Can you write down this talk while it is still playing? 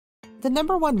The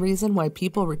number one reason why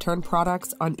people return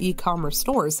products on e-commerce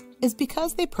stores is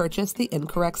because they purchase the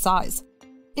incorrect size.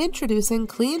 Introducing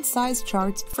clean size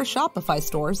charts for Shopify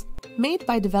stores, made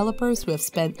by developers who have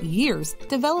spent years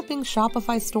developing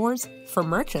Shopify stores for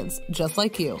merchants just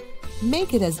like you.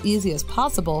 Make it as easy as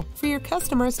possible for your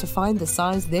customers to find the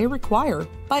size they require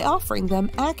by offering them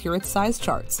accurate size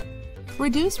charts.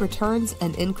 Reduce returns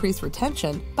and increase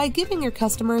retention by giving your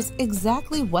customers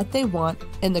exactly what they want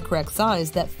in the correct size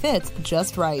that fits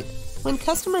just right. When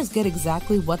customers get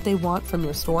exactly what they want from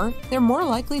your store, they're more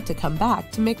likely to come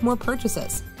back to make more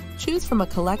purchases. Choose from a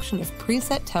collection of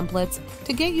preset templates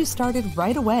to get you started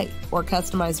right away, or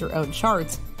customize your own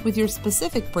charts with your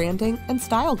specific branding and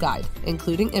style guide,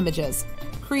 including images.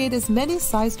 Create as many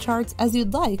size charts as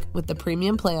you'd like with the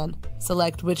premium plan.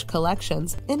 Select which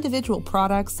collections, individual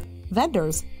products,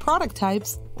 vendors, product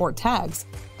types, or tags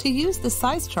to use the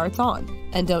size charts on,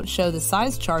 and don't show the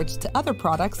size charts to other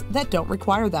products that don't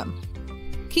require them.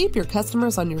 Keep your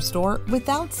customers on your store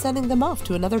without sending them off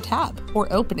to another tab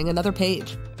or opening another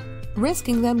page,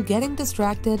 risking them getting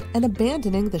distracted and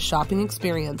abandoning the shopping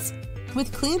experience.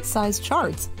 With clean size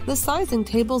charts, the sizing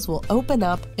tables will open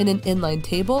up in an inline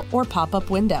table or pop-up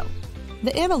window.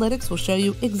 The analytics will show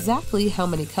you exactly how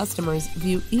many customers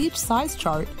view each size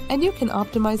chart, and you can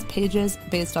optimize pages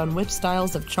based on which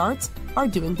styles of charts are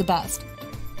doing the best.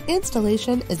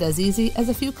 Installation is as easy as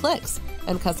a few clicks,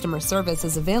 and customer service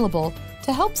is available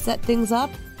to help set things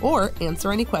up or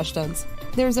answer any questions.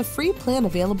 There's a free plan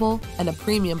available and a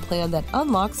premium plan that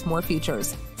unlocks more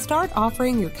features. Start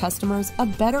offering your customers a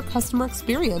better customer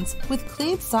experience with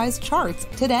clean size charts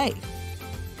today.